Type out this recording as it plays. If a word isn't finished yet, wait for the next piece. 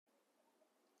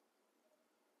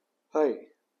Hi,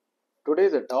 today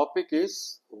the topic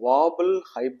is Wobble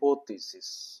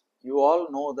hypothesis. You all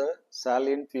know the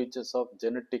salient features of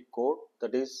genetic code,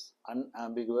 that is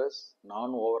unambiguous,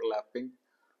 non-overlapping,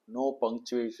 no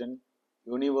punctuation,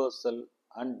 universal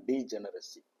and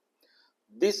degeneracy.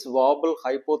 This Wobble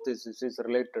hypothesis is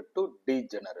related to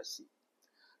degeneracy.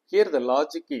 Here the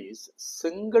logic is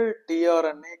single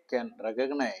tRNA can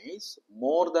recognize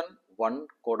more than one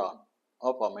codon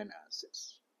of amino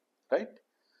acids, right?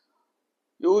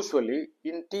 Usually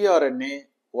in tRNA,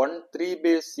 one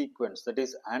 3-base sequence, that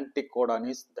is anticodon,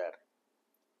 is there,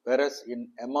 whereas in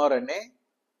mRNA,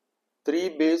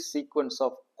 3-base sequence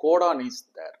of codon is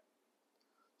there.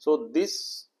 So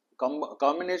this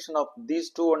combination of these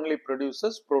two only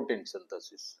produces protein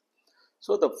synthesis.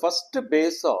 So the first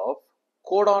base of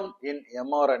codon in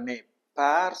mRNA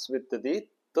pairs with the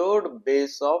third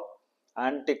base of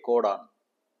anticodon.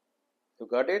 You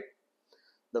got it?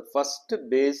 The first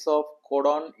base of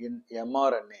codon in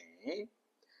mRNA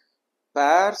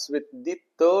pairs with the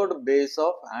third base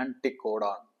of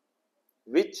anticodon,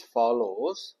 which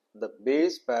follows the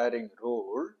base pairing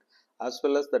rule, as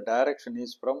well as the direction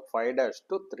is from 5'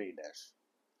 to 3'.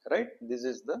 Right? This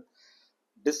is the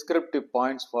descriptive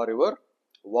points for your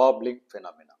wobbling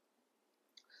phenomena.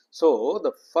 So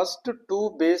the first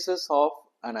two bases of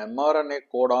an mRNA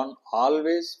codon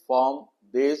always form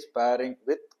base pairing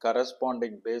with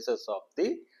corresponding bases of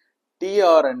the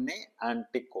tRNA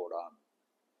anticodon.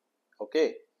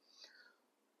 Okay.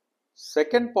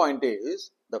 Second point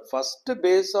is the first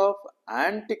base of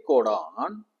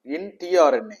anticodon in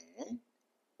tRNA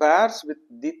pairs with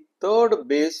the third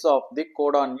base of the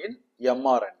codon in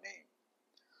mRNA,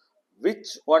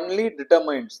 which only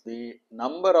determines the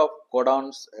number of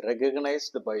codons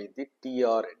recognized by the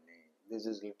tRNA. This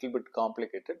is a little bit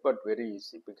complicated but very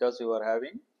easy, because you are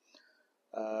having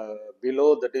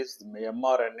below, that is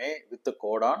mRNA with the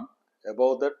codon,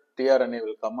 above that tRNA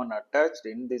will come and attached.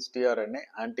 In this tRNA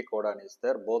anticodon is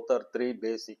there. Both are 3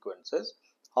 base sequences.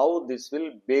 How this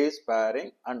will base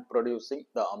pairing and producing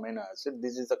the amino acid,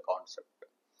 this is the concept.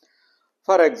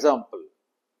 For example,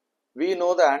 we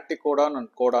know the anticodon and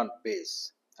codon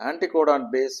base.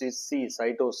 Anticodon base is C,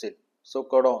 cytosine. So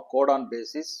codon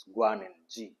base is guanine,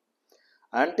 G.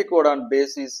 Anticodon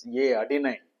base is A,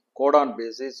 adenine. Codon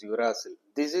base is uracil.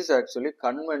 This is actually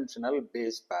conventional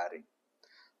base pairing.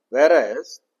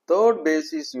 Whereas third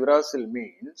base is uracil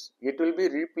means it will be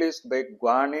replaced by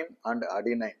guanine and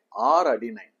adenine or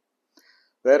adenine.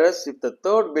 Whereas if the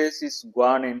third base is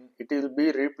guanine, it will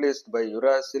be replaced by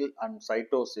uracil and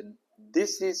cytosine.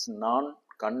 This is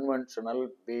non-conventional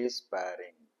base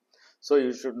pairing. So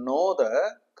you should know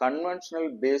the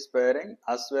conventional base pairing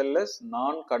as well as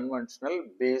non-conventional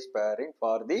base pairing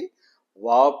for the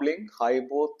wobbling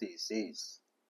hypothesis.